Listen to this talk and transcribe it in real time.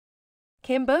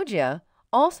Cambogia,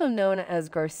 also known as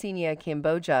Garcinia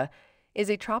Cambogia, is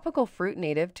a tropical fruit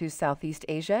native to Southeast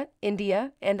Asia,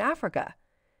 India, and Africa.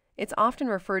 It's often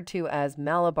referred to as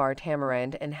Malabar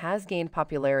tamarind and has gained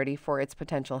popularity for its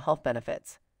potential health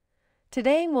benefits.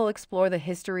 Today, we'll explore the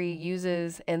history,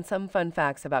 uses, and some fun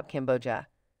facts about Cambogia.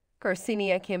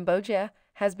 Garcinia Cambogia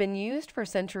has been used for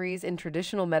centuries in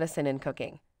traditional medicine and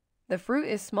cooking. The fruit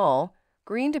is small,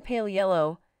 green to pale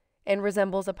yellow, and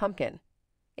resembles a pumpkin.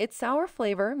 Its sour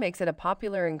flavor makes it a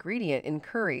popular ingredient in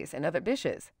curries and other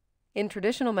dishes. In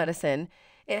traditional medicine,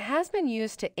 it has been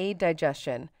used to aid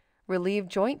digestion, relieve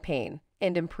joint pain,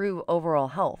 and improve overall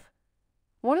health.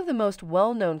 One of the most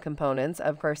well-known components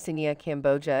of Garcinia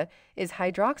Cambogia is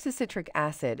hydroxycitric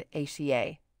acid,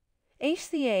 HCA.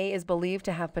 HCA is believed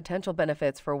to have potential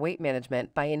benefits for weight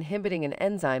management by inhibiting an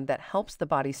enzyme that helps the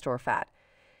body store fat.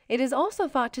 It is also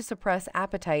thought to suppress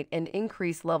appetite and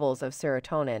increase levels of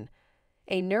serotonin,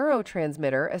 a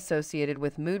neurotransmitter associated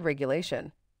with mood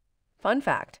regulation. Fun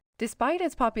fact: despite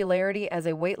its popularity as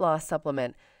a weight loss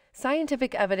supplement,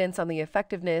 scientific evidence on the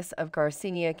effectiveness of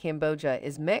Garcinia Cambogia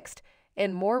is mixed,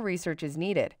 and more research is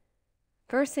needed.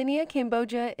 Garcinia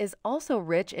Cambogia is also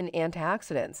rich in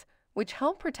antioxidants, which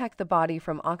help protect the body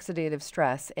from oxidative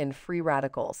stress and free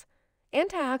radicals.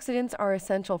 Antioxidants are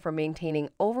essential for maintaining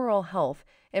overall health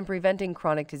and preventing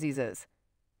chronic diseases.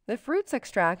 The fruit's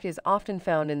extract is often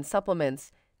found in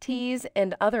supplements, teas,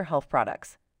 and other health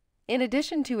products. In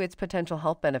addition to its potential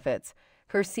health benefits,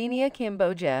 Garcinia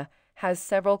Cambogia has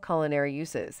several culinary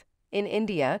uses. In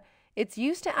India, it's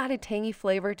used to add a tangy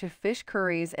flavor to fish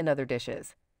curries and other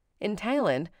dishes. In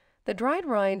Thailand, the dried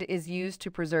rind is used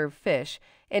to preserve fish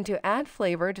and to add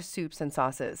flavor to soups and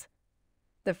sauces.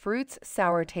 The fruit's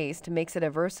sour taste makes it a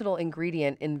versatile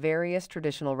ingredient in various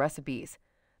traditional recipes.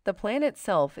 The plant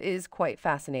itself is quite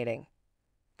fascinating.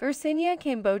 Garcinia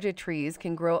Cambogia trees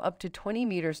can grow up to 20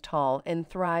 meters tall and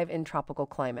thrive in tropical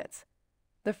climates.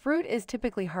 The fruit is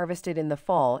typically harvested in the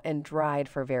fall and dried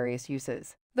for various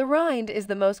uses. The rind is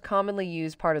the most commonly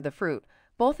used part of the fruit,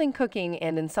 both in cooking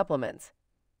and in supplements.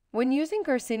 When using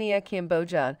Garcinia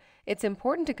Cambogia, it's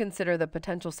important to consider the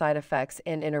potential side effects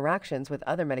and interactions with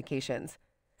other medications.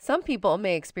 Some people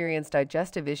may experience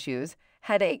digestive issues,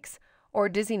 headaches, or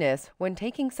dizziness when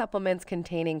taking supplements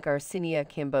containing Garcinia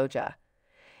Cambogia.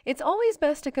 It's always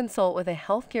best to consult with a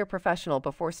healthcare professional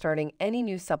before starting any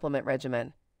new supplement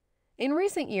regimen. In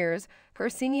recent years,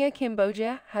 Garcinia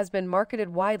Cambogia has been marketed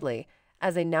widely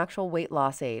as a natural weight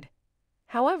loss aid.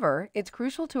 However, it's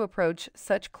crucial to approach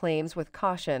such claims with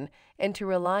caution and to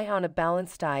rely on a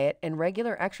balanced diet and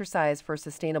regular exercise for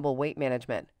sustainable weight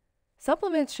management.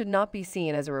 Supplements should not be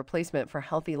seen as a replacement for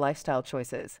healthy lifestyle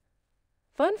choices.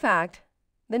 Fun fact: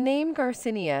 the name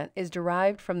Garcinia is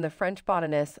derived from the French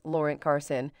botanist Laurent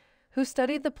Garcin, who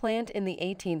studied the plant in the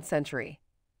 18th century.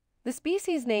 The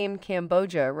species name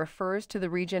Cambogia refers to the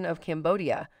region of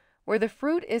Cambodia, where the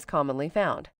fruit is commonly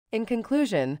found. In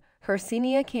conclusion,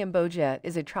 Garcinia Cambogia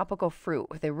is a tropical fruit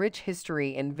with a rich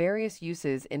history and various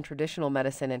uses in traditional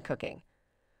medicine and cooking.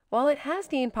 While it has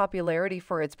gained popularity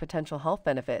for its potential health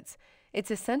benefits,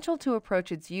 it's essential to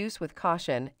approach its use with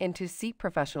caution and to seek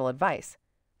professional advice.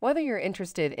 Whether you're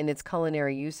interested in its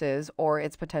culinary uses or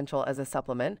its potential as a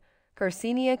supplement,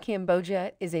 Garcinia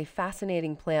Cambogia is a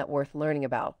fascinating plant worth learning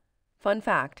about. Fun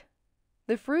fact: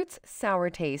 the fruit's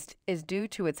sour taste is due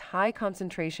to its high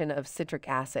concentration of citric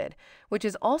acid, which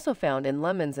is also found in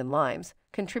lemons and limes,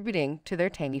 contributing to their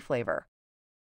tangy flavor.